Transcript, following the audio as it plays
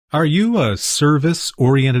Are you a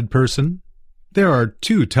service-oriented person? There are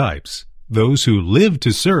two types, those who live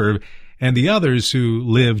to serve and the others who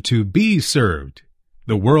live to be served.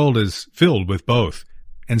 The world is filled with both,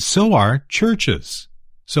 and so are churches.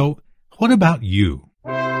 So, what about you?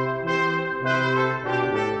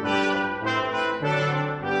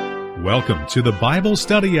 Welcome to the Bible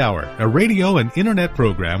Study Hour, a radio and internet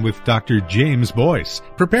program with Dr. James Boice,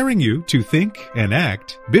 preparing you to think and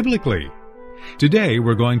act biblically. Today,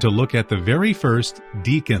 we're going to look at the very first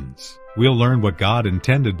deacons. We'll learn what God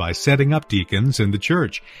intended by setting up deacons in the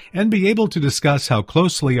church and be able to discuss how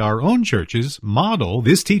closely our own churches model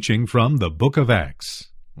this teaching from the book of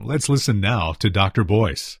Acts. Let's listen now to Dr.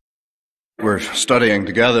 Boice. We're studying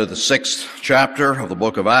together the 6th chapter of the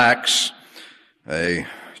book of Acts, a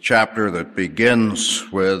chapter that begins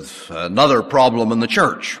with another problem in the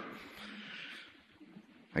church.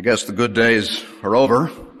 I guess the good days are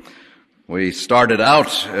over. We started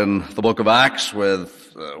out in the book of Acts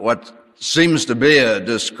with what seems to be a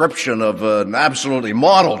description of an absolutely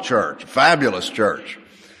model church, a fabulous church.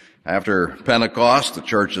 After Pentecost, the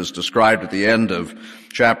church is described at the end of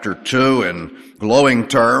chapter 2 in glowing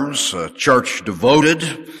terms, a church devoted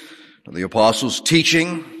to the apostles'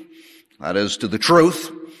 teaching, that is, to the truth,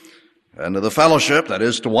 and to the fellowship, that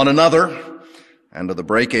is, to one another, and to the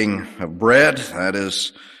breaking of bread, that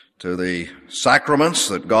is, to the sacraments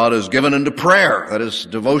that God has given, into prayer, that is,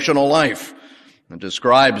 devotional life. It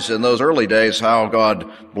describes in those early days how God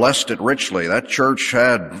blessed it richly. That church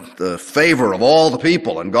had the favor of all the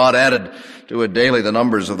people, and God added to it daily the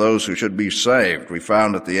numbers of those who should be saved. We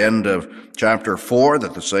found at the end of chapter 4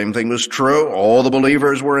 that the same thing was true. All the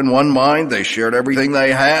believers were in one mind. They shared everything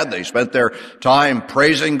they had. They spent their time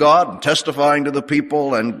praising God and testifying to the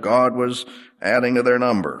people, and God was adding to their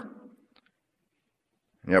number.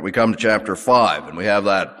 And yet we come to chapter 5, and we have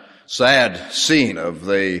that sad scene of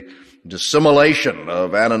the dissimulation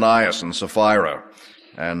of Ananias and Sapphira.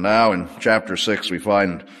 And now in chapter 6 we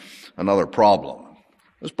find another problem.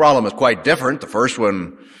 This problem is quite different. The first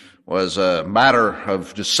one was a matter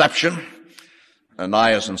of deception.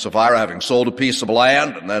 Ananias and Sapphira having sold a piece of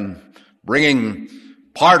land and then bringing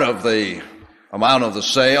part of the amount of the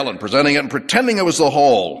sale and presenting it and pretending it was the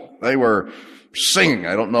whole. They were singing.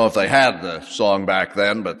 I don't know if they had the song back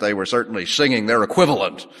then, but they were certainly singing their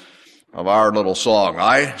equivalent of our little song.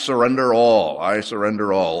 I surrender all. I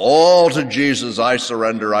surrender all. All to Jesus. I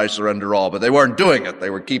surrender all. But they weren't doing it. They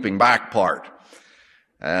were keeping back part.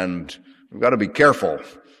 And we've got to be careful,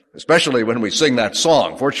 especially when we sing that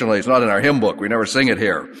song. Fortunately, it's not in our hymn book. We never sing it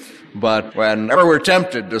here. But whenever we're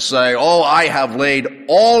tempted to say, oh, I have laid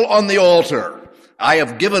all on the altar. I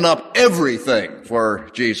have given up everything for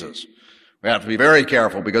Jesus. We have to be very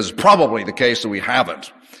careful, because it's probably the case that we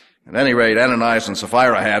haven't. At any rate, Ananias and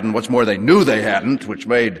Sapphira hadn't. What's more, they knew they hadn't, which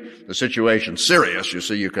made the situation serious. You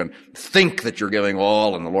see, you can think that you're giving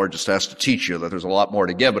all, and the Lord just has to teach you that there's a lot more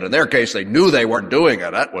to give. But in their case, they knew they weren't doing it.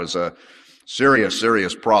 That was a serious,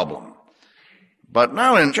 serious problem. But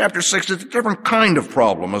now in chapter 6, it's a different kind of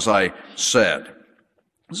problem, as I said.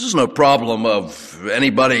 This isn't a problem of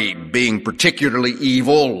anybody being particularly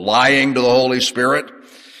evil, lying to the Holy Spirit.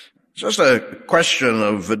 It's just a question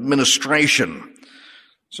of administration.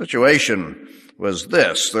 The situation was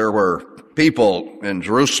this. There were people in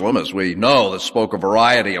Jerusalem, as we know, that spoke a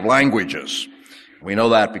variety of languages. We know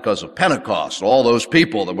that because of Pentecost. All those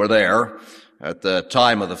people that were there at the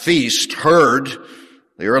time of the feast heard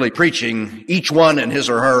the early preaching, each one in his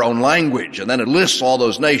or her own language, and then it lists all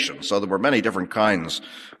those nations. So there were many different kinds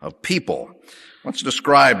of people. What's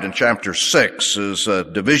described in chapter 6 is a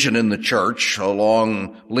division in the church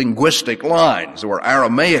along linguistic lines. There were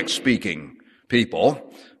Aramaic-speaking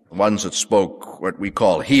people, the ones that spoke what we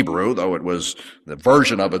call Hebrew, though it was the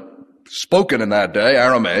version of it spoken in that day,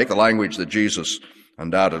 Aramaic, the language that Jesus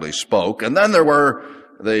undoubtedly spoke. And then there were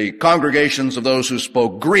the congregations of those who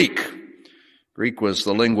spoke Greek. Greek was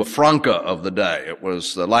the lingua franca of the day. It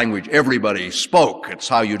was the language everybody spoke. It's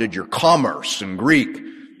how you did your commerce in Greek.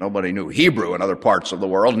 Nobody knew Hebrew in other parts of the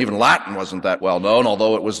world, and even Latin wasn't that well known,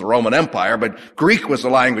 although it was the Roman Empire, but Greek was the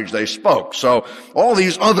language they spoke. So all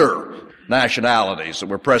these other nationalities that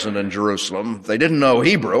were present in Jerusalem, they didn't know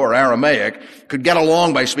Hebrew or Aramaic, could get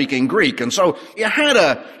along by speaking Greek. And so you had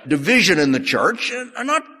a division in the church,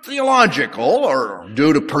 not theological or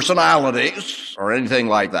due to personalities or anything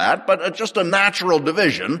like that, but just a natural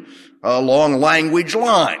division along language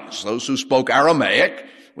lines. Those who spoke Aramaic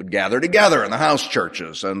would gather together in the house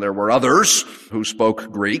churches, and there were others who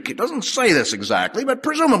spoke Greek. It doesn't say this exactly, but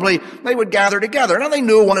presumably they would gather together. Now, they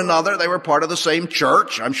knew one another. They were part of the same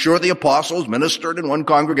church. I'm sure the apostles ministered in one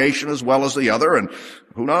congregation as well as the other, and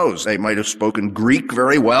who knows, they might have spoken Greek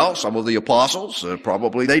very well. Some of the apostles,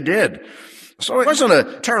 probably they did. So it wasn't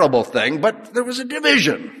a terrible thing, but there was a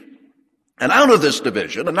division. And out of this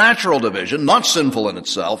division, a natural division, not sinful in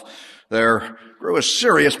itself, there grew a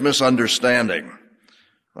serious misunderstanding.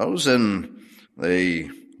 Those in the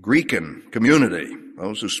Greekan community,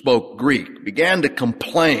 those who spoke Greek, began to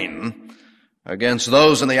complain against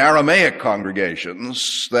those in the Aramaic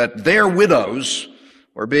congregations that their widows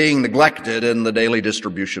were being neglected in the daily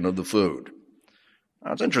distribution of the food.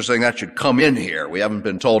 Now, it's interesting that should come in here. We haven't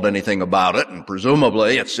been told anything about it, and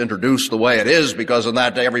presumably it's introduced the way it is because in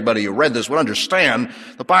that day everybody who read this would understand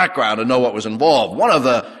the background and know what was involved. One of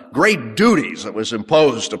the great duties that was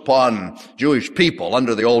imposed upon Jewish people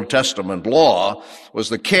under the Old Testament law was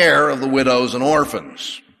the care of the widows and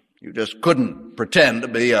orphans. You just couldn't pretend to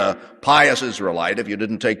be a pious Israelite if you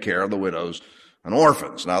didn't take care of the widows and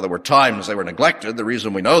orphans. Now, there were times they were neglected. The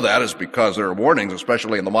reason we know that is because there are warnings,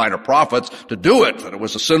 especially in the minor prophets, to do it, that it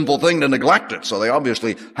was a sinful thing to neglect it. So they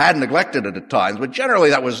obviously had neglected it at times, but generally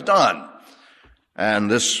that was done. And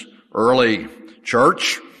this early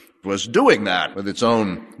church was doing that with its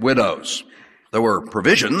own widows. There were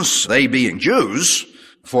provisions, they being Jews,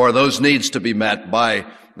 for those needs to be met by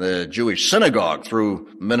the Jewish synagogue through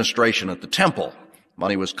ministration at the temple.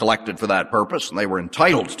 Money was collected for that purpose, and they were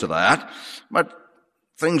entitled to that. But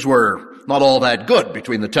things were not all that good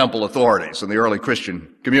between the temple authorities and the early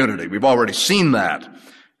Christian community. We've already seen that.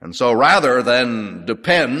 And so rather than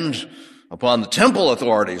depend upon the temple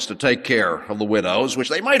authorities to take care of the widows, which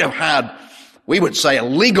they might have had, we would say, a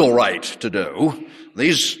legal right to do,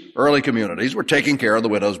 these early communities were taking care of the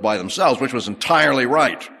widows by themselves, which was entirely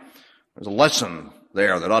right. There's a lesson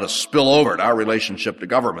there that ought to spill over to our relationship to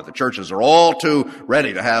government. The churches are all too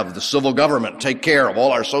ready to have the civil government take care of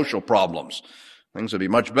all our social problems. Things would be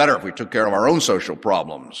much better if we took care of our own social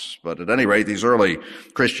problems. But at any rate, these early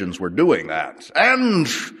Christians were doing that. And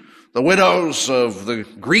the widows of the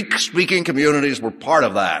Greek-speaking communities were part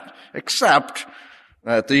of that, except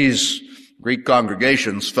that these Greek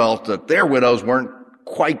congregations felt that their widows weren't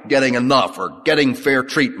quite getting enough or getting fair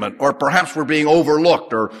treatment, or perhaps were being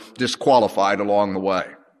overlooked or disqualified along the way.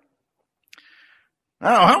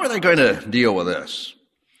 Now, how are they going to deal with this?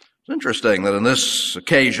 It's interesting that on this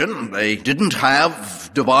occasion, they didn't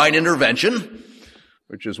have divine intervention,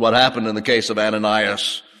 which is what happened in the case of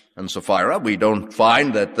Ananias and Sapphira. We don't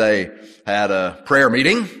find that they had a prayer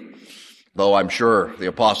meeting, though I'm sure the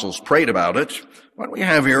apostles prayed about it. What we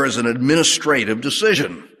have here is an administrative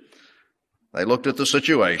decision. They looked at the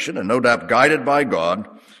situation and, no doubt guided by God,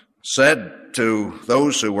 said to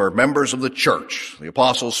those who were members of the church, the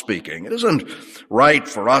apostles speaking, it isn't right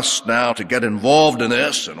for us now to get involved in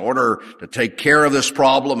this in order to take care of this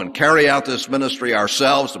problem and carry out this ministry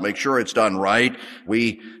ourselves to make sure it's done right.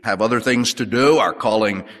 We have other things to do. Our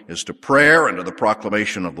calling is to prayer and to the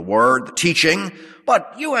proclamation of the word, the teaching.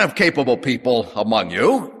 But you have capable people among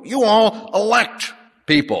you. You all elect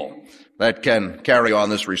people that can carry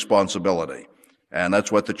on this responsibility. And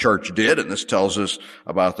that's what the church did, and this tells us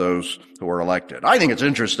about those who were elected. I think it's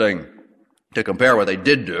interesting to compare what they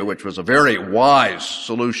did do, which was a very wise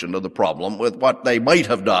solution to the problem, with what they might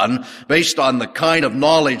have done based on the kind of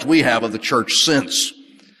knowledge we have of the church since.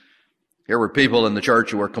 Here were people in the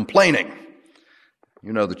church who were complaining.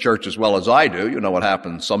 You know the church as well as I do. You know what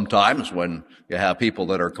happens sometimes when you have people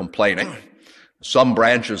that are complaining. Some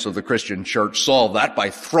branches of the Christian church solve that by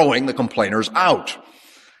throwing the complainers out.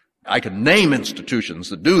 I can name institutions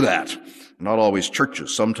that do that. Not always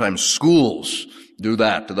churches. Sometimes schools do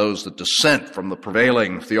that to those that dissent from the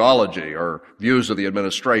prevailing theology or views of the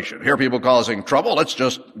administration. Here are people causing trouble. Let's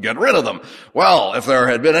just get rid of them. Well, if there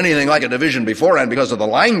had been anything like a division beforehand because of the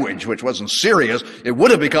language, which wasn't serious, it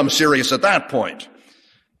would have become serious at that point.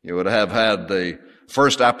 You would have had the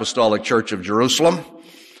First Apostolic Church of Jerusalem,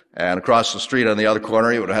 and across the street on the other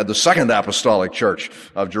corner, you would have had the Second Apostolic Church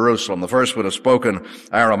of Jerusalem. The first would have spoken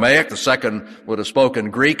Aramaic, the second would have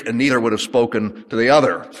spoken Greek, and neither would have spoken to the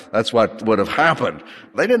other. That's what would have happened.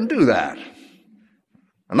 They didn't do that.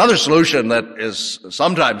 Another solution that is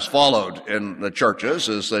sometimes followed in the churches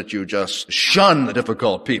is that you just shun the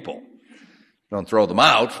difficult people. Don't throw them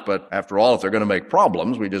out, but after all, if they're going to make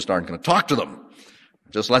problems, we just aren't going to talk to them.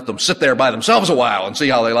 Just let them sit there by themselves a while and see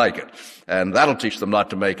how they like it. And that'll teach them not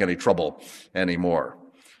to make any trouble anymore.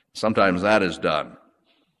 Sometimes that is done.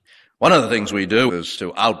 One of the things we do is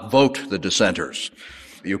to outvote the dissenters.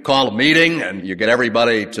 You call a meeting and you get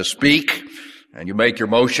everybody to speak, and you make your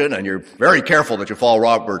motion, and you're very careful that you follow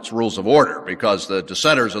Robert's Rules of Order, because the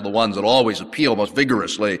dissenters are the ones that always appeal most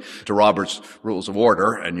vigorously to Robert's Rules of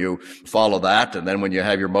Order, and you follow that, and then when you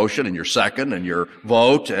have your motion and your second and your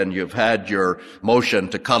vote, and you've had your motion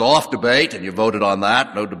to cut off debate, and you voted on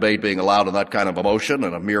that, no debate being allowed on that kind of a motion,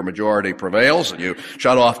 and a mere majority prevails, and you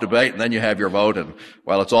shut off debate, and then you have your vote, and,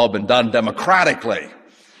 well, it's all been done democratically.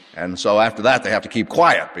 And so after that, they have to keep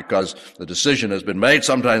quiet because the decision has been made.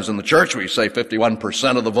 Sometimes in the church, we say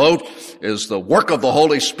 51% of the vote is the work of the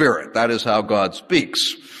Holy Spirit. That is how God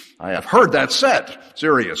speaks. I have heard that said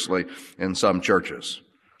seriously in some churches.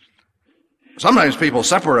 Sometimes people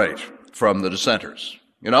separate from the dissenters.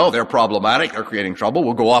 You know, they're problematic, they're creating trouble.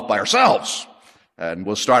 We'll go off by ourselves and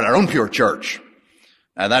we'll start our own pure church.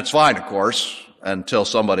 And that's fine, of course, until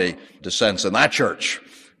somebody dissents in that church.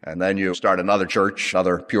 And then you start another church,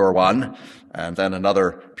 another pure one, and then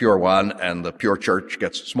another pure one, and the pure church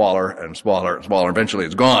gets smaller and smaller and smaller. Eventually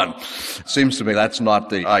it's gone. It seems to me that's not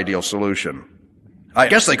the ideal solution. I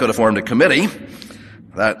guess they could have formed a committee.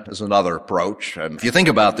 That is another approach. And if you think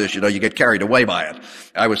about this, you get carried away by it.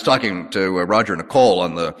 I was talking to Roger Nicole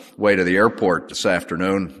on the way to the airport this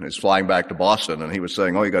afternoon. He's flying back to Boston, and he was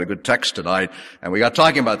saying, "Oh, you got a good text tonight." And we got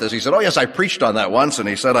talking about this. He said, "Oh, yes, I preached on that once." And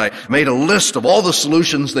he said, "I made a list of all the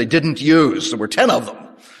solutions they didn't use. There were 10 of them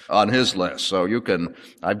on his list." So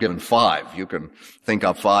I've given 5. You can think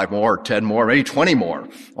up 5 more, 10 more, maybe 20 more,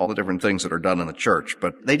 all the different things that are done in the church.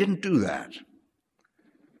 But they didn't do that.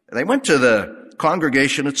 They went to the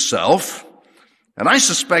congregation itself, and I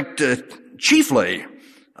suspect chiefly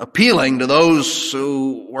appealing to those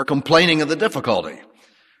who were complaining of the difficulty.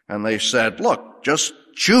 And they said, "Look, just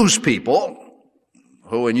choose people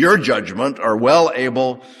who, in your judgment, are well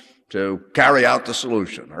able to carry out the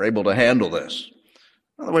solution, are able to handle this."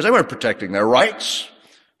 In other words, they weren't protecting their rights.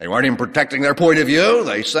 They weren't even protecting their point of view.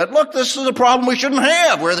 They said, "Look, this is a problem we shouldn't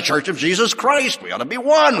have. We're the Church of Jesus Christ. We ought to be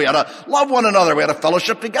one. We ought to love one another. We ought to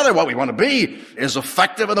fellowship together. What we want to be is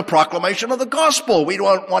effective in the proclamation of the gospel. We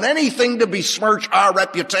don't want anything to besmirch our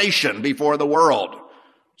reputation before the world.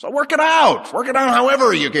 So work it out. Work it out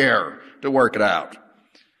however you care to work it out."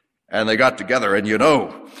 And they got together, and you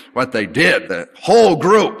know what they did. The whole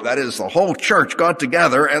group, that is the whole church, got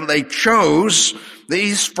together, and they chose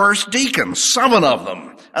these first deacons, 7 of them.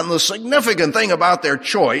 And the significant thing about their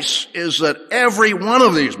choice is that every one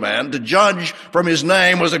of these men, to judge from his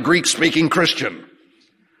name, was a Greek-speaking Christian.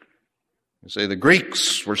 You see, the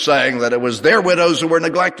Greeks were saying that it was their widows who were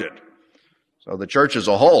neglected. So the church as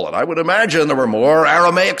a whole, and I would imagine there were more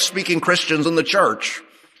Aramaic-speaking Christians in the church.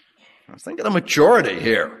 I think of the maturity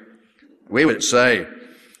here. We would say,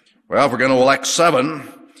 well, if we're going to elect 7,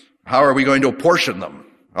 how are we going to apportion them?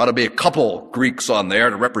 Ought to be a couple Greeks on there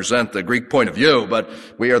to represent the Greek point of view, but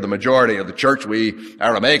we are the majority of the church. We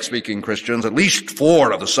Aramaic-speaking Christians, at least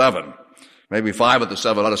 4 of the 7, maybe 5 of the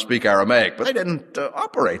 7 ought to speak Aramaic, but they didn't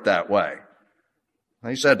operate that way.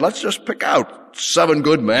 They said, let's just pick out 7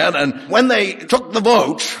 good men, and when they took the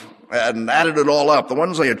vote and added it all up, the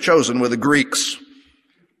ones they had chosen were the Greeks.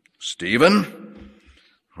 Stephen,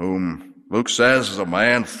 whom Luke says is a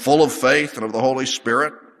man full of faith and of the Holy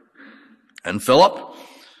Spirit, and Philip,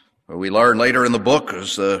 who we learn later in the book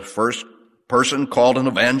is the first person called an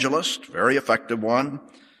evangelist, very effective one,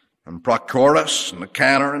 and Prochorus, and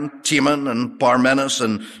Nicanor, and Timon, and Parmenas,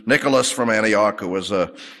 and Nicholas from Antioch, who was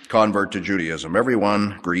a convert to Judaism.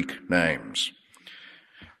 Everyone Greek names.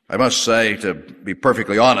 I must say, to be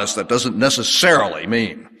perfectly honest, that doesn't necessarily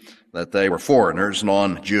mean that they were foreigners,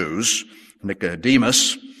 non-Jews.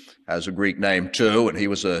 Nicodemus has a Greek name too, and he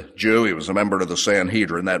was a Jew. He was a member of the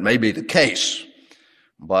Sanhedrin. That may be the case.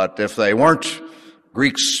 But if they weren't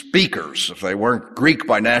Greek speakers, if they weren't Greek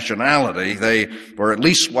by nationality, they were at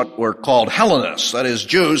least what were called Hellenists, that is,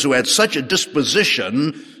 Jews who had such a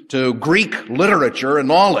disposition to Greek literature and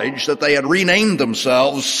knowledge that they had renamed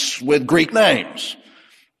themselves with Greek names.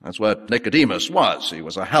 That's what Nicodemus was. He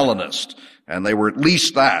was a Hellenist, and they were at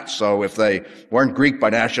least that. So if they weren't Greek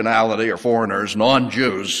by nationality or foreigners,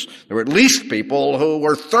 non-Jews, they were at least people who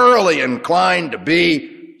were thoroughly inclined to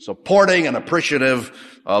be supporting and appreciative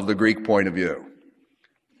of the Greek point of view.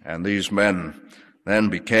 And these men then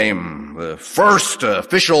became the first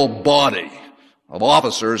official body of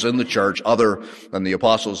officers in the church other than the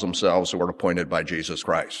apostles themselves who were appointed by Jesus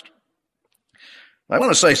Christ. I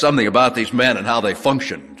want to say something about these men and how they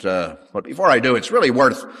functioned. But before I do, it's really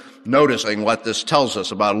worth noticing what this tells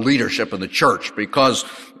us about leadership in the church, because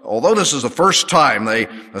although this is the first time they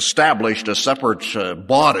established a separate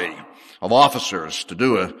body of officers to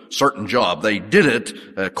do a certain job. They did it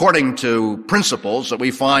according to principles that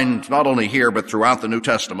we find not only here but throughout the New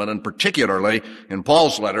Testament, and particularly in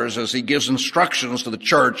Paul's letters as he gives instructions to the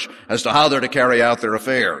church as to how they're to carry out their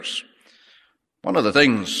affairs. One of the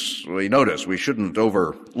things we notice, we shouldn't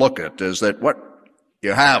overlook it, is that what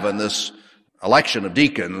you have in this election of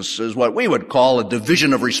deacons is what we would call a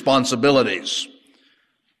division of responsibilities.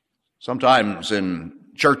 Sometimes in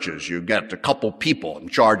churches you get a couple people in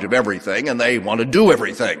charge of everything and they want to do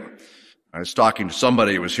everything. I was talking to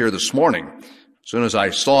somebody who was here this morning. As soon as I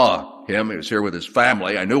saw him, he was here with his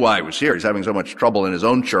family, I knew why he was here. He's having so much trouble in his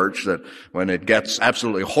own church that when it gets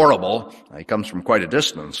absolutely horrible, he comes from quite a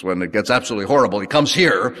distance. When it gets absolutely horrible, he comes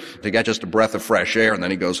here to get just a breath of fresh air, and then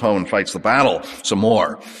he goes home and fights the battle some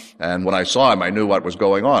more. And when I saw him, I knew what was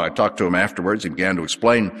going on. I talked to him afterwards. He began to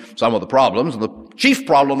explain some of the problems. And the chief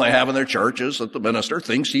problem they have in their church is that the minister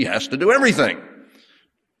thinks he has to do everything.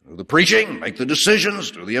 Do the preaching, make the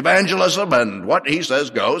decisions, do the evangelism, and what he says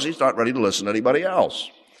goes. He's not ready to listen to anybody else.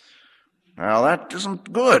 Now, that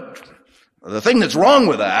isn't good. The thing that's wrong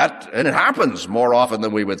with that, and it happens more often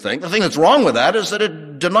than we would think, the thing that's wrong with that is that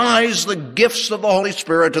it denies the gifts of the Holy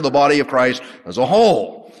Spirit to the body of Christ as a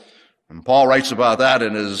whole. And Paul writes about that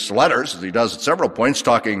in his letters, as he does at several points,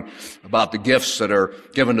 talking about the gifts that are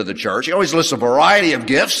given to the church. He always lists a variety of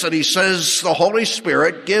gifts, and he says the Holy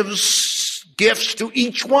Spirit gives gifts to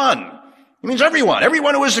each one. It means everyone.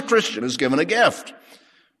 Everyone who is a Christian is given a gift.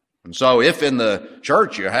 And so if in the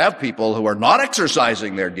church you have people who are not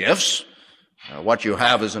exercising their gifts, what you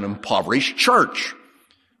have is an impoverished church.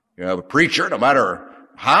 You have a preacher, no matter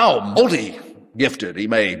how multi-gifted he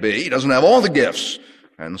may be, he doesn't have all the gifts.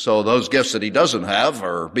 And so those gifts that he doesn't have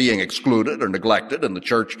are being excluded or neglected, and the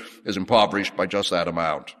church is impoverished by just that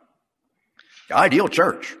amount. The ideal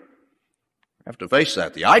church, I have to face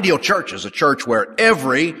that. The ideal church is a church where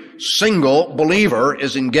every single believer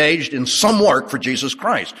is engaged in some work for Jesus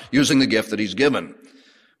Christ, using the gift that he's given.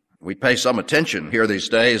 We pay some attention here these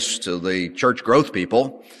days to the church growth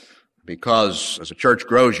people, because as a church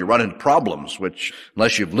grows, you run into problems, which,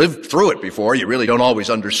 unless you've lived through it before, you really don't always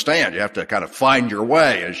understand. You have to kind of find your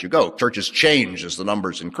way as you go. Churches change as the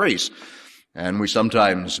numbers increase. And we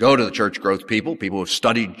sometimes go to the church growth people who have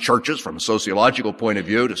studied churches from a sociological point of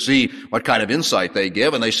view to see what kind of insight they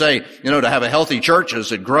give. And they say, to have a healthy church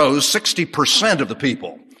as it grows, 60% of the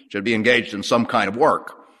people should be engaged in some kind of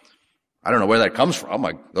work. I don't know where that comes from.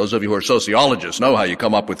 Those of you who are sociologists know how you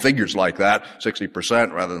come up with figures like that,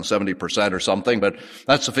 60% rather than 70% or something, but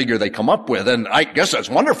that's the figure they come up with. And I guess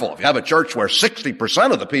that's wonderful. If you have a church where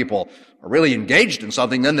 60% of the people are really engaged in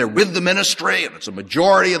something, then they're with the ministry, and it's a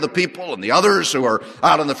majority of the people, and the others who are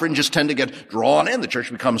out on the fringes tend to get drawn in. The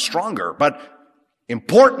church becomes stronger. But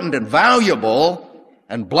important and valuable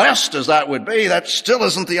and blessed as that would be, that still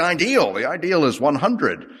isn't the ideal. The ideal is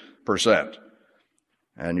 100%.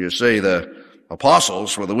 And you see, the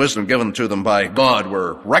apostles, with the wisdom given to them by God,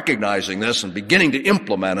 were recognizing this and beginning to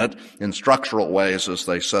implement it in structural ways as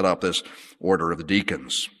they set up this order of the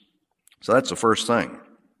deacons. So that's the first thing.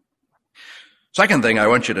 Second thing I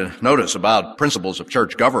want you to notice about principles of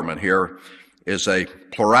church government here is a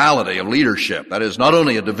plurality of leadership. That is, not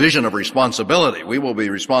only a division of responsibility. We will be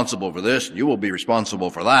responsible for this, and you will be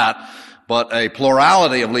responsible for that, but a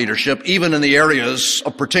plurality of leadership even in the areas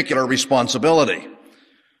of particular responsibility.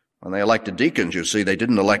 When they elected deacons, you see, they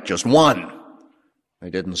didn't elect just one.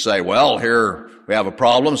 They didn't say, well, here we have a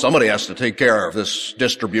problem. Somebody has to take care of this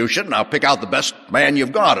distribution. Now pick out the best man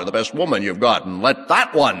you've got or the best woman you've got and let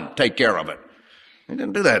that one take care of it. They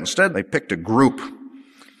didn't do that. Instead, they picked a group.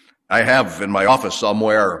 I have in my office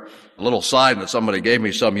somewhere a little sign that somebody gave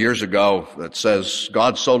me some years ago that says,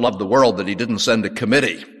 God so loved the world that he didn't send a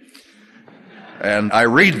committee. And I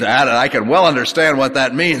read that, and I can well understand what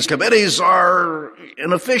that means. Committees are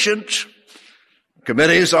inefficient.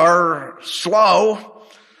 Committees are slow.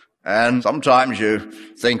 And sometimes you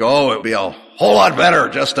think, it would be a whole lot better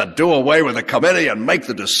just to do away with the committee and make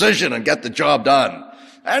the decision and get the job done.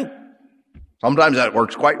 And sometimes that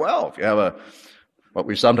works quite well. If you have what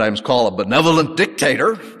we sometimes call a benevolent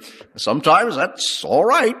dictator, sometimes that's all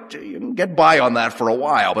right. You can get by on that for a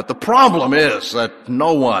while. But the problem is that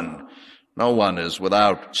no one is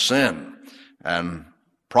without sin, and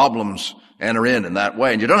problems enter in that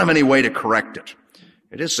way, and you don't have any way to correct it.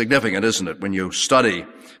 It is significant, isn't it, when you study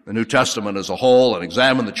the New Testament as a whole and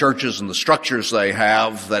examine the churches and the structures they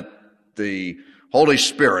have, that the Holy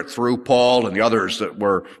Spirit, through Paul and the others that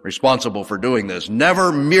were responsible for doing this,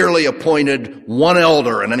 never merely appointed one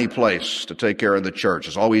elder in any place to take care of the church.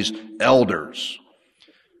 It's always elders.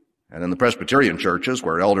 And in the Presbyterian churches,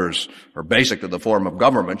 where elders are basic to the form of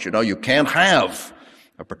government, you can't have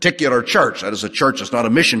A particular church, that is a church that's not a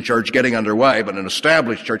mission church getting underway, but an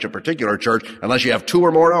established church, a particular church, unless you have 2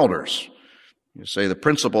 or more elders. You see, the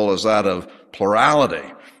principle is that of plurality,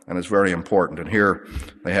 and it's very important. And here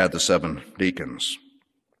they had the 7 deacons.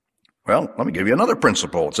 Well, let me give you another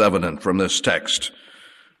principle. It's evident from this text.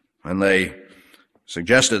 When they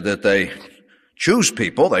suggested that they choose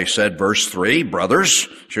people, they said, verse 3, brothers,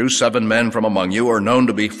 choose 7 men from among you who are known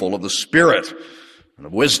to be full of the Spirit and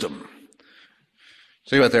of wisdom.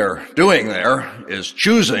 See, what they're doing there is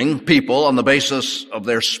choosing people on the basis of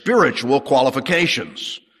their spiritual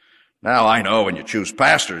qualifications. Now, I know when you choose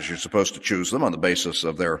pastors, you're supposed to choose them on the basis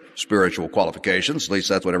of their spiritual qualifications. At least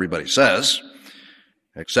that's what everybody says.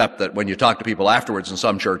 Except that when you talk to people afterwards in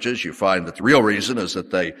some churches, you find that the real reason is that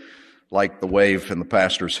they like the wave in the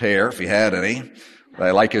pastor's hair, if he had any. They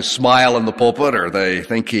like his smile in the pulpit, or they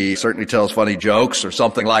think he certainly tells funny jokes or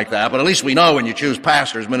something like that. But at least we know when you choose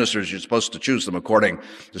pastors, ministers, you're supposed to choose them according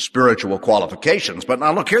to spiritual qualifications. But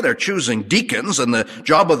now look here, they're choosing deacons, and the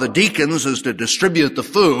job of the deacons is to distribute the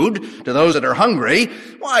food to those that are hungry.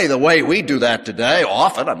 Why, the way we do that today,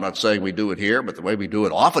 often, I'm not saying we do it here, but the way we do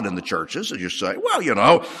it often in the churches is you say, well, you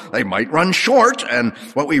know, they might run short, and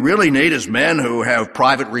what we really need is men who have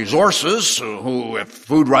private resources, who, if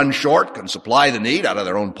food runs short, can supply the need out of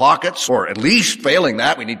their own pockets, or at least failing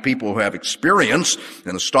that, we need people who have experience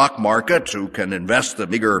in the stock market, who can invest the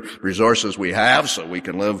meager resources we have so we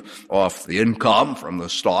can live off the income from the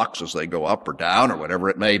stocks as they go up or down or whatever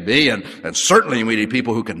it may be. And certainly we need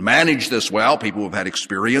people who can manage this well, people who have had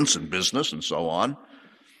experience in business and so on.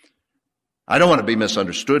 I don't want to be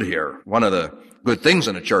misunderstood here. One of the good things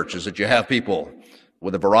in a church is that you have people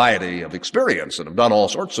with a variety of experience and have done all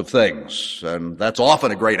sorts of things, and that's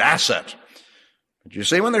often a great asset. But you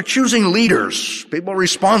see, when they're choosing leaders, people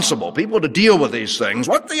responsible, people to deal with these things,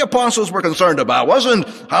 what the apostles were concerned about wasn't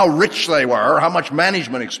how rich they were, how much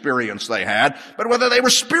management experience they had, but whether they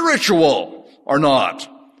were spiritual or not.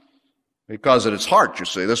 Because at its heart, you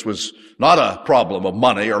see, this was not a problem of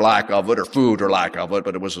money or lack of it, or food or lack of it,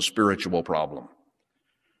 but it was a spiritual problem.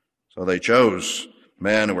 So they chose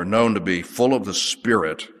men who were known to be full of the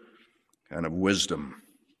Spirit and of wisdom.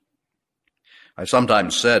 I've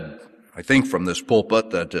sometimes said, I think from this pulpit,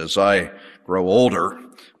 that as I grow older,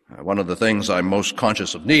 one of the things I'm most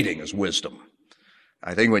conscious of needing is wisdom.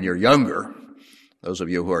 I think when you're younger, those of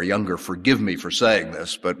you who are younger, forgive me for saying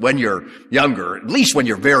this, but when you're younger, at least when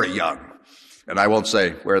you're very young, and I won't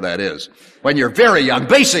say where that is, when you're very young,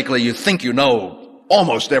 basically you think you know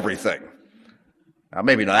almost everything. Now,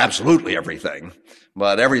 maybe not absolutely everything,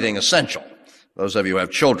 but everything essential. Those of you who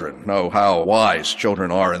have children know how wise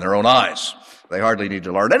children are in their own eyes. They hardly need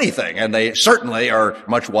to learn anything, and they certainly are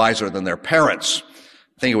much wiser than their parents.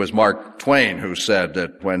 I think it was Mark Twain who said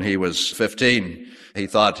that when he was 15, he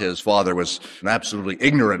thought his father was an absolutely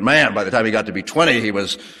ignorant man. By the time he got to be 20, he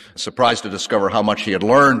was surprised to discover how much he had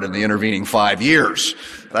learned in the intervening 5 years.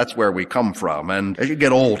 That's where we come from. And as you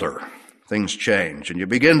get older, things change, and you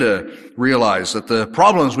begin to realize that the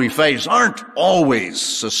problems we face aren't always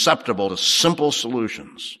susceptible to simple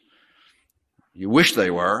solutions. You wish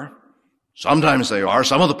they were. Sometimes they are.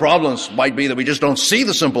 Some of the problems might be that we just don't see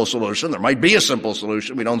the simple solution. There might be a simple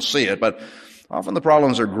solution. We don't see it. But often the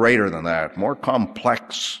problems are greater than that, more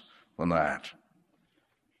complex than that.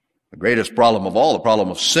 The greatest problem of all, the problem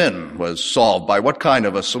of sin, was solved by what kind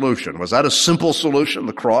of a solution? Was that a simple solution,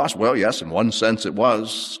 the cross? Well, yes, in one sense it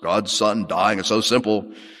was. God's Son dying. It's so simple,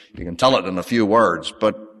 you can tell it in a few words.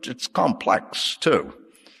 But it's complex, too.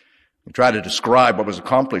 You try to describe what was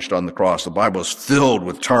accomplished on the cross. The Bible is filled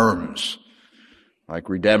with terms like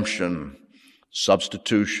redemption,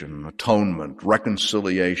 substitution, atonement,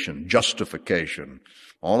 reconciliation, justification.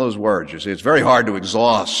 All those words, you see, it's very hard to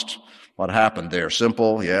exhaust what happened there.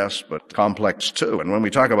 Simple, yes, but complex too. And when we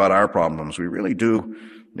talk about our problems, we really do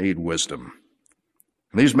need wisdom.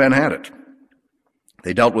 And these men had it.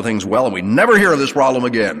 They dealt with things well, and we never hear of this problem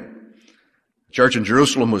again. The church in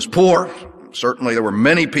Jerusalem was poor. Certainly there were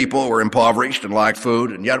many people who were impoverished and lacked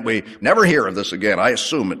food, and yet we never hear of this again. I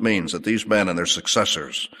assume it means that these men and their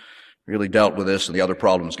successors really dealt with this and the other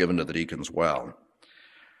problems given to the deacons well.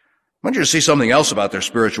 I want you to see something else about their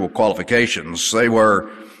spiritual qualifications. They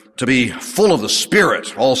were to be full of the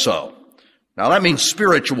Spirit also. Now that means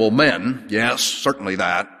spiritual men, yes, certainly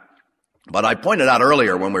that. But I pointed out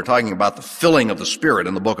earlier when we were talking about the filling of the Spirit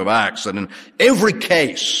in the book of Acts that in every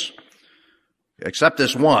case, except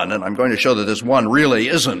this one, and I'm going to show that this one really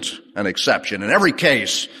isn't an exception. In every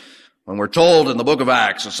case, when we're told in the book of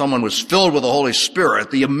Acts that someone was filled with the Holy Spirit,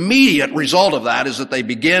 the immediate result of that is that they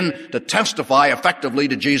begin to testify effectively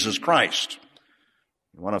to Jesus Christ.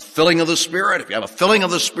 You want a filling of the Spirit? If you have a filling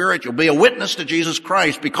of the Spirit, you'll be a witness to Jesus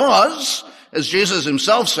Christ because, as Jesus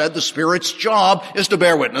himself said, the Spirit's job is to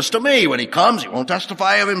bear witness to me. When he comes, he won't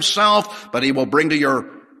testify of himself, but he will bring to your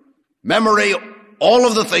memory all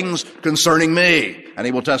of the things concerning me, and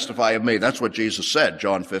he will testify of me. That's what Jesus said,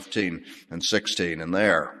 John 15 and 16 in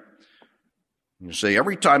there. You see,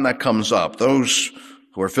 every time that comes up, those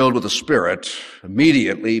who are filled with the Spirit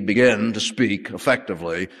immediately begin to speak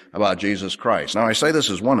effectively about Jesus Christ. Now, I say this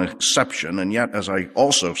is one exception, and yet, as I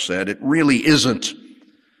also said, it really isn't.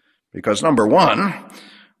 Because number one,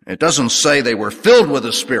 it doesn't say they were filled with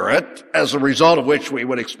the Spirit, as a result of which we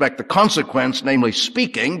would expect the consequence, namely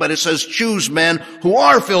speaking, but it says choose men who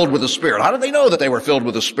are filled with the Spirit. How did they know that they were filled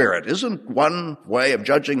with the Spirit? Isn't one way of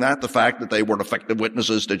judging that the fact that they were effective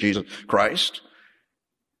witnesses to Jesus Christ?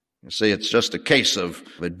 You see, it's just a case of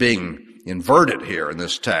it being inverted here in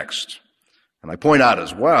this text. And I point out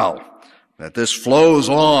as well that this flows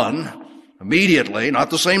on immediately,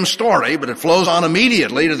 not the same story, but it flows on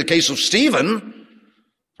immediately to the case of Stephen,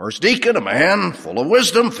 first deacon, a man full of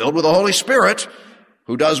wisdom, filled with the Holy Spirit,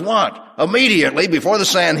 who does what? Immediately, before the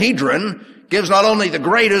Sanhedrin, gives not only the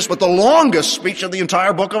greatest, but the longest speech of the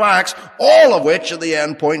entire book of Acts, all of which at the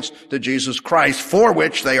end points to Jesus Christ, for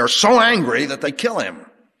which they are so angry that they kill him.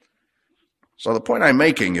 So the point I'm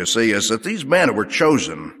making, you see, is that these men who were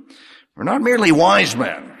chosen were not merely wise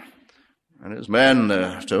men. And as men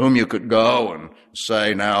to whom you could go and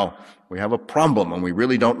say, now, we have a problem and we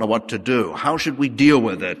really don't know what to do. How should we deal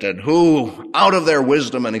with it? And who, out of their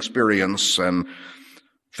wisdom and experience and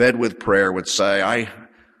fed with prayer, would say, I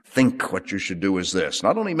think what you should do is this.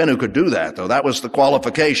 Not only men who could do that, though that was the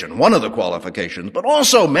qualification, one of the qualifications, but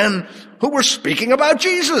also men who were speaking about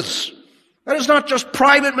Jesus. That is not just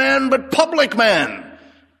private men, but public men.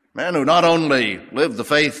 Men who not only lived the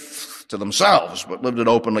faith to themselves, but lived it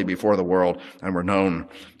openly before the world and were known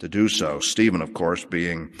to do so. Stephen, of course,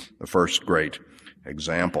 being the first great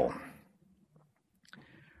example.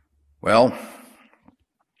 Well,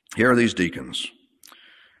 here are these deacons.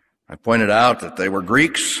 I pointed out that they were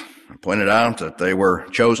Greeks. I pointed out that they were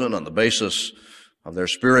chosen on the basis of their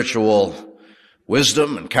spiritual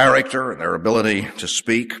wisdom and character and their ability to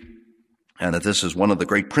speak, and that this is one of the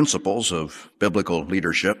great principles of biblical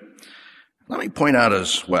leadership. Let me point out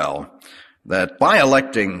as well that by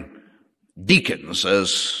electing deacons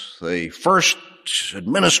as the first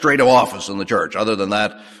administrative office in the church, other than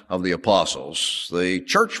that of the apostles, the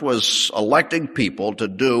church was electing people to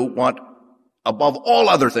do what, above all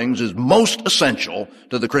other things, is most essential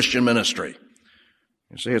to the Christian ministry.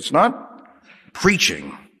 You see, it's not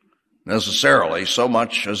preaching necessarily so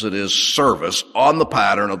much as it is service on the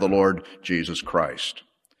pattern of the Lord Jesus Christ.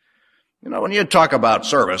 You know, when you talk about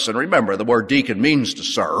service, and remember the word deacon means to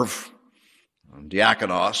serve,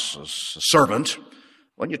 diakonos is a servant.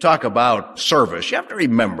 When you talk about service, you have to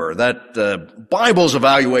remember that the Bible's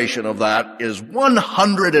evaluation of that is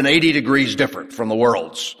 180 degrees different from the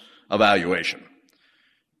world's evaluation.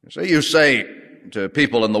 So you say to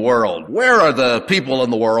people in the world, where are the people in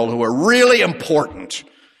the world who are really important?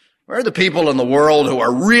 Where are the people in the world who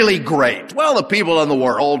are really great? Well, the people in the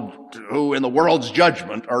world who, in the world's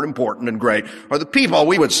judgment, are important and great are the people,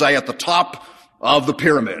 we would say, at the top of the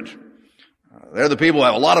pyramid. They're the people who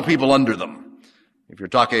have a lot of people under them. If you're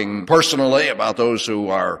talking personally about those who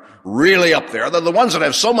are really up there, they're the ones that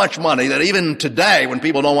have so much money that even today, when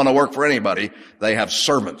people don't want to work for anybody, they have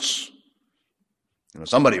servants. You know,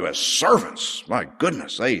 somebody who has servants, my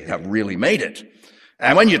goodness, they have really made it.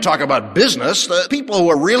 And when you talk about business, the people who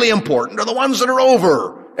are really important are the ones that are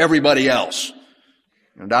over everybody else.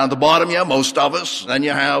 And down at the bottom, you have most of us, then you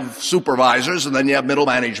have supervisors, and then you have middle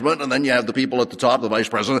management, and then you have the people at the top, the vice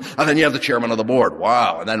president, and then you have the chairman of the board.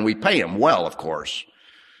 Wow. And then we pay him well, of course.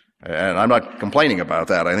 And I'm not complaining about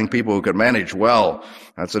that. I think people who can manage well,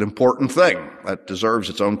 that's an important thing. That deserves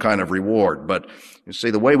its own kind of reward. But you see,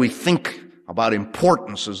 the way we think about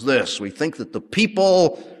importance is this. We think that the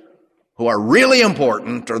people who are really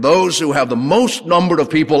important are those who have the most number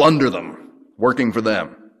of people under them working for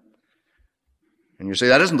them. And you see,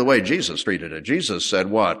 that isn't the way Jesus treated it. Jesus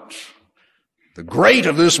said what? The great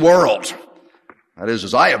of this world, that is,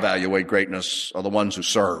 as I evaluate greatness, are the ones who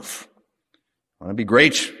serve. You want to be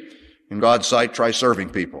great in God's sight, try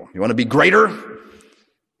serving people. You want to be greater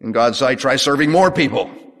in God's sight, try serving more people.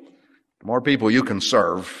 The more people you can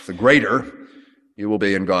serve, the greater you will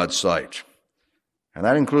be in God's sight. And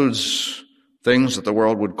that includes things that the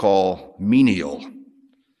world would call menial.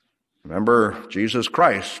 Remember Jesus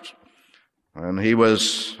Christ, when he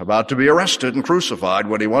was about to be arrested and crucified,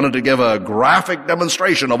 when he wanted to give a graphic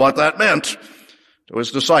demonstration of what that meant to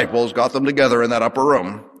his disciples, got them together in that upper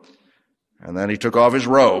room. And then he took off his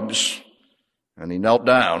robes, and he knelt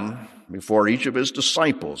down before each of his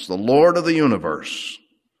disciples, the Lord of the universe,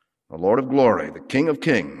 the Lord of glory, the King of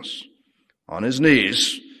kings, on his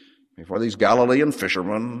knees before these Galilean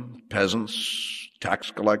fishermen, peasants,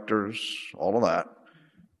 tax collectors, all of that.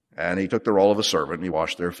 And he took the role of a servant and he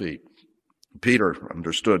washed their feet. Peter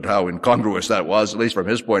understood how incongruous that was, at least from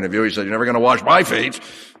his point of view. He said, "You're never going to wash my feet.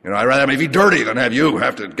 I'd rather have my feet dirty than have you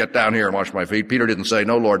have to get down here and wash my feet." Peter didn't say,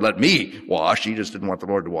 "No, Lord, let me wash." He just didn't want the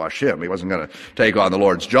Lord to wash him. He wasn't going to take on the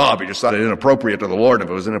Lord's job. He just thought it inappropriate to the Lord. If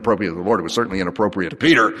it was inappropriate to the Lord, it was certainly inappropriate to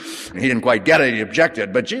Peter. And he didn't quite get it. He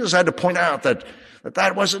objected. But Jesus had to point out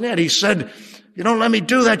that wasn't it. He said, "You don't let me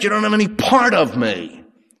do that, you don't have any part of me.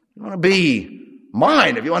 You want to be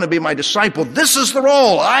mine. If you want to be my disciple, this is the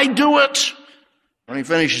role. I do it." When he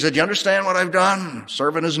finished, he said, "You understand what I've done?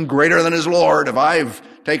 Servant isn't greater than his Lord. If I've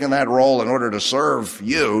taken that role in order to serve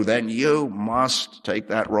you, then you must take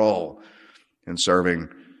that role in serving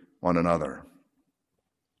one another."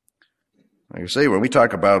 Now, you see, when we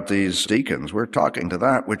talk about these deacons, we're talking to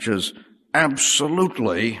that which is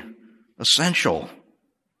absolutely essential.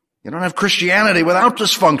 You don't have Christianity without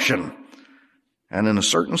this function. And in a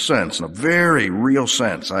certain sense, in a very real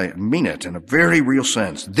sense, I mean it in a very real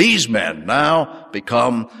sense, these men now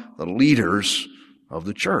become the leaders of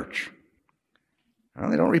the church. Now,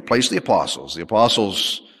 they don't replace the apostles. The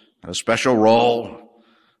apostles had a special role.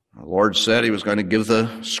 The Lord said he was going to give the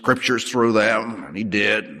scriptures through them, and he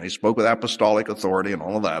did. And they spoke with apostolic authority and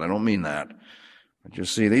all of that. I don't mean that. But you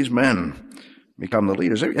see, these men become the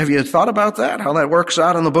leaders. Have you thought about that, how that works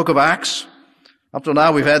out in the book of Acts? Up till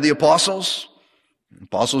now, we've had the apostles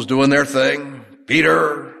doing their thing.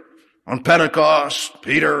 Peter on Pentecost,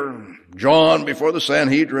 Peter, John before the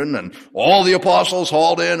Sanhedrin, and all the apostles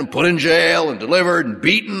hauled in and put in jail and delivered and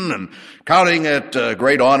beaten and counting it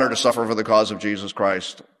great honor to suffer for the cause of Jesus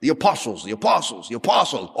Christ. The apostles.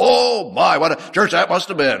 Oh my, what a church that must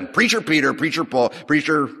have been. Preacher Peter, preacher Paul,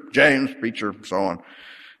 preacher James, preacher so on.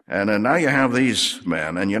 And then now you have these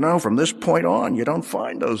men, and from this point on, you don't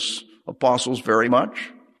find those apostles very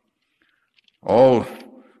much. Oh,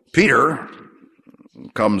 Peter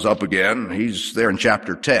comes up again. He's there in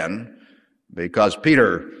chapter 10 because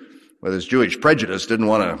Peter, with his Jewish prejudice, didn't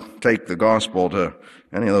want to take the gospel to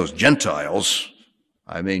any of those Gentiles.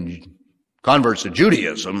 I mean, converts to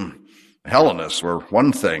Judaism, Hellenists were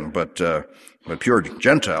one thing, but pure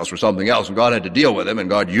Gentiles were something else. And God had to deal with him, and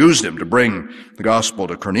God used him to bring the gospel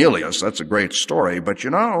to Cornelius. That's a great story. But it's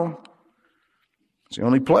the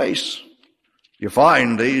only place you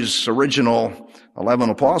find these original 11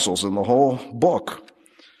 apostles in the whole book.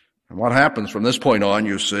 And what happens from this point on,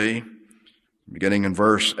 you see, beginning in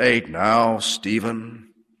verse 8, now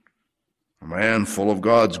Stephen, a man full of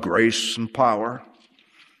God's grace and power.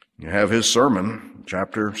 You have his sermon,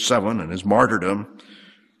 chapter 7, and his martyrdom,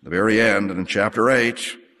 the very end, and in chapter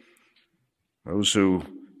 8, those who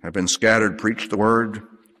have been scattered preached the word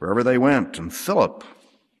wherever they went. And Philip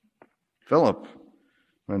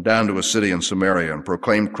went down to a city in Samaria and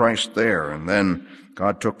proclaimed Christ there. And then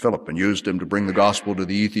God took Philip and used him to bring the gospel to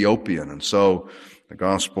the Ethiopian. And so the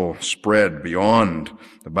gospel spread beyond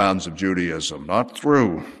the bounds of Judaism, not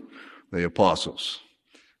through the apostles,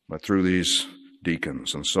 but through these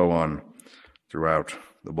deacons, and so on throughout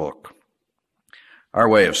the book. Our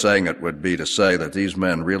way of saying it would be to say that these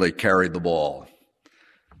men really carried the ball.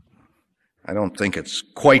 I don't think it's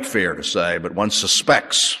quite fair to say, but one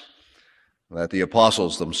suspects that the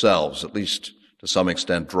apostles themselves, at least to some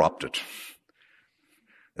extent, dropped it.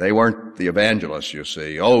 They weren't the evangelists, you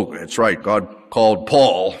see. Oh, it's right, God called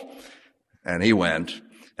Paul, and he went.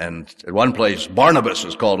 And at one place, Barnabas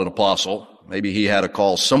is called an apostle. Maybe he had a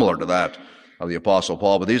call similar to that of the apostle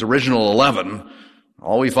Paul. But these original 11,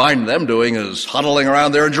 all we find them doing is huddling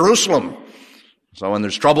around there in Jerusalem. So when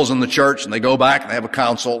there's troubles in the church and they go back and they have a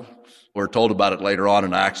council, we're told about it later on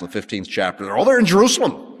in Acts in the 15th chapter. They're all there in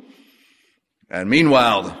Jerusalem. And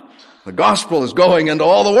meanwhile, the gospel is going into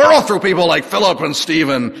all the world through people like Philip and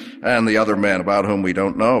Stephen and the other men about whom we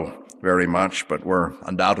don't know very much, but were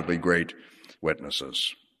undoubtedly great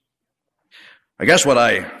witnesses. I guess what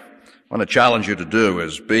I want to challenge you to do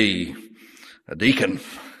is be a deacon,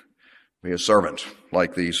 be a servant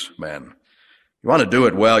like these men. You want to do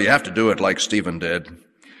it well, you have to do it like Stephen did.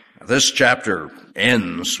 This chapter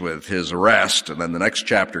ends with his arrest, and then the next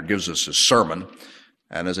chapter gives us his sermon.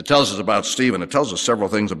 And as it tells us about Stephen, it tells us several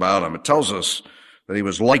things about him. It tells us that he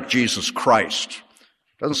was like Jesus Christ.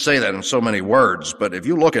 It doesn't say that in so many words, but if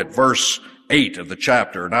you look at verse 8 of the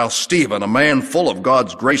chapter, now Stephen, a man full of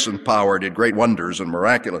God's grace and power, did great wonders and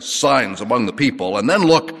miraculous signs among the people. And then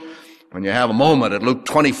look when you have a moment at Luke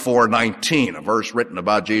 24:19, a verse written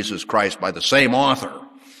about Jesus Christ by the same author,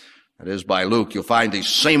 that is by Luke, you'll find these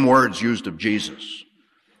same words used of Jesus.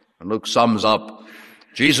 And Luke sums up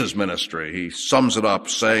Jesus' ministry. He sums it up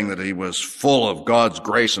saying that he was full of God's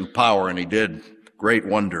grace and power, and he did great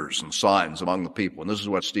wonders and signs among the people. And this is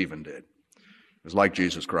what Stephen did. He was like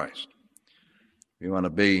Jesus Christ. If you want to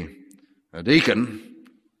be a deacon,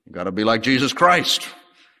 you've got to be like Jesus Christ,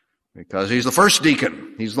 because he's the first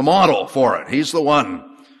deacon. He's the model for it. He's the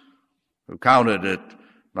one who counted it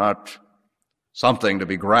not something to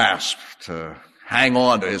be grasped, to hang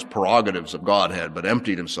on to his prerogatives of Godhead, but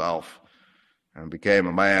emptied himself and became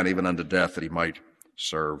a man even unto death that he might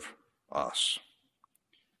serve us.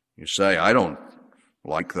 You say, I don't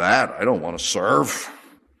like that. I don't want to serve.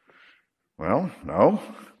 Well, no,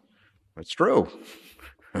 it's true.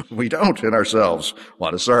 We don't in ourselves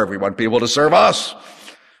want to serve. We want people to serve us.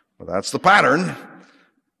 Well, that's the pattern.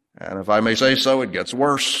 And if I may say so, it gets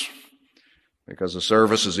worse, because the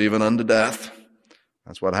service is even unto death.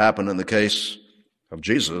 That's what happened in the case of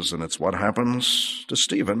Jesus, and it's what happens to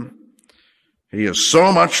Stephen. He is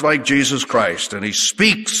so much like Jesus Christ, and he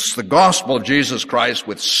speaks the gospel of Jesus Christ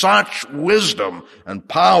with such wisdom and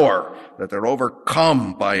power that they're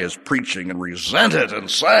overcome by his preaching and resent it and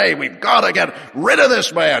say, we've got to get rid of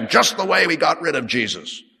this man just the way we got rid of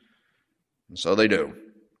Jesus. And so they do.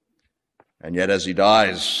 And yet as he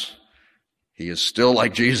dies, he is still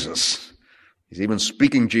like Jesus. He's even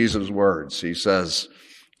speaking Jesus' words. He says,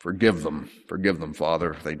 forgive them,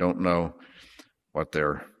 Father. They don't know what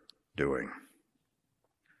they're doing.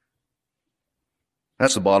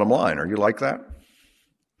 That's the bottom line. Are you like that?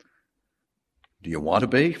 Do you want to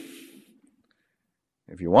be?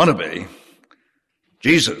 If you want to be,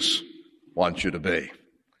 Jesus wants you to be.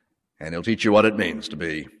 And he'll teach you what it means to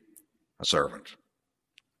be a servant.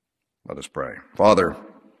 Let us pray. Father,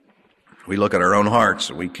 we look at our own hearts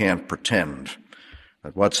and we can't pretend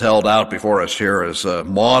that what's held out before us here as a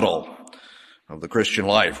model of the Christian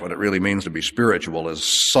life, what it really means to be spiritual, is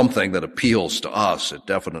something that appeals to us. It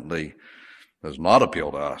definitely does not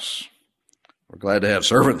appeal to us. We're glad to have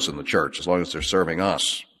servants in the church as long as they're serving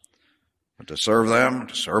us. But to serve them,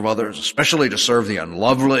 to serve others, especially to serve the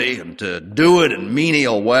unlovely, and to do it in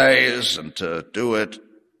menial ways, and to do it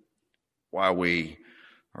while we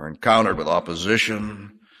are encountered with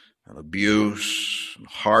opposition and abuse and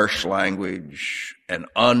harsh language and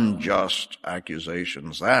unjust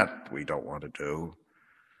accusations, that we don't want to do.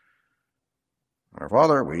 Our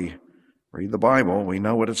Father, we read the Bible. We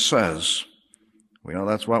know what it says. We know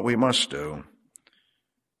that's what we must do.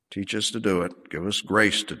 Teach us to do it. Give us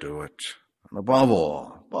grace to do it. And above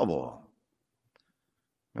all,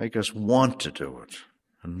 make us want to do it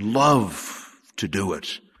and love to do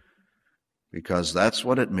it, because that's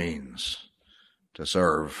what it means to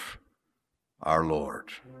serve our Lord.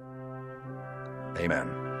 Amen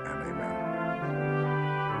and amen.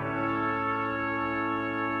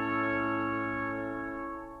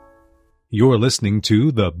 You're listening to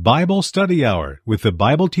the Bible Study Hour with the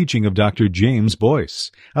Bible teaching of Dr. James Boice,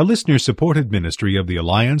 a listener-supported ministry of the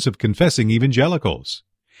Alliance of Confessing Evangelicals.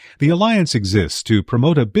 The Alliance exists to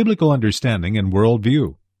promote a biblical understanding and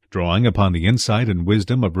worldview, drawing upon the insight and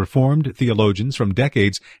wisdom of Reformed theologians from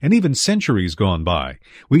decades and even centuries gone by.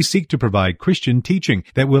 We seek to provide Christian teaching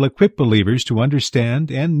that will equip believers to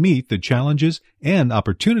understand and meet the challenges and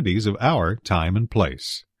opportunities of our time and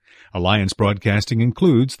place. Alliance broadcasting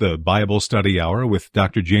includes the Bible Study Hour with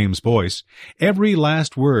Dr. James Boice, Every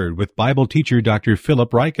Last Word with Bible teacher Dr.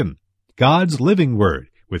 Philip Ryken, God's Living Word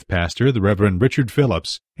with Pastor the Reverend Richard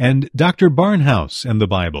Phillips, and Dr. Barnhouse and the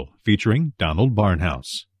Bible featuring Donald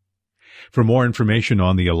Barnhouse. For more information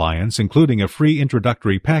on the Alliance, including a free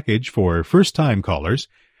introductory package for first-time callers,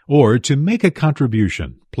 or to make a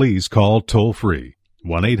contribution, please call toll-free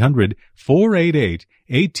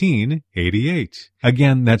 1-800-488-1888.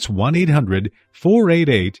 Again, that's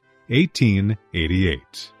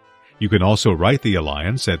 1-800-488-1888. You can also write the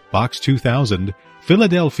Alliance at Box 2000,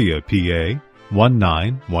 Philadelphia, PA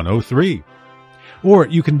 19103. Or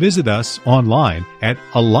you can visit us online at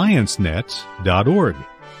alliancenet.org.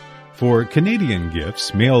 For Canadian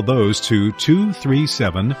gifts, mail those to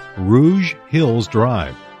 237 Rouge Hills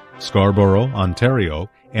Drive, Scarborough, Ontario,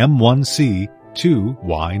 M1C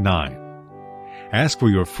 2Y9. Ask for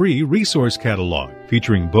your free resource catalog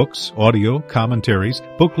featuring books, audio, commentaries,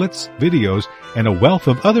 booklets, videos, and a wealth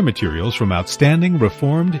of other materials from outstanding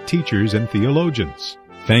Reformed teachers and theologians.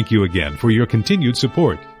 Thank you again for your continued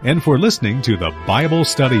support and for listening to the Bible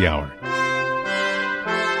Study Hour.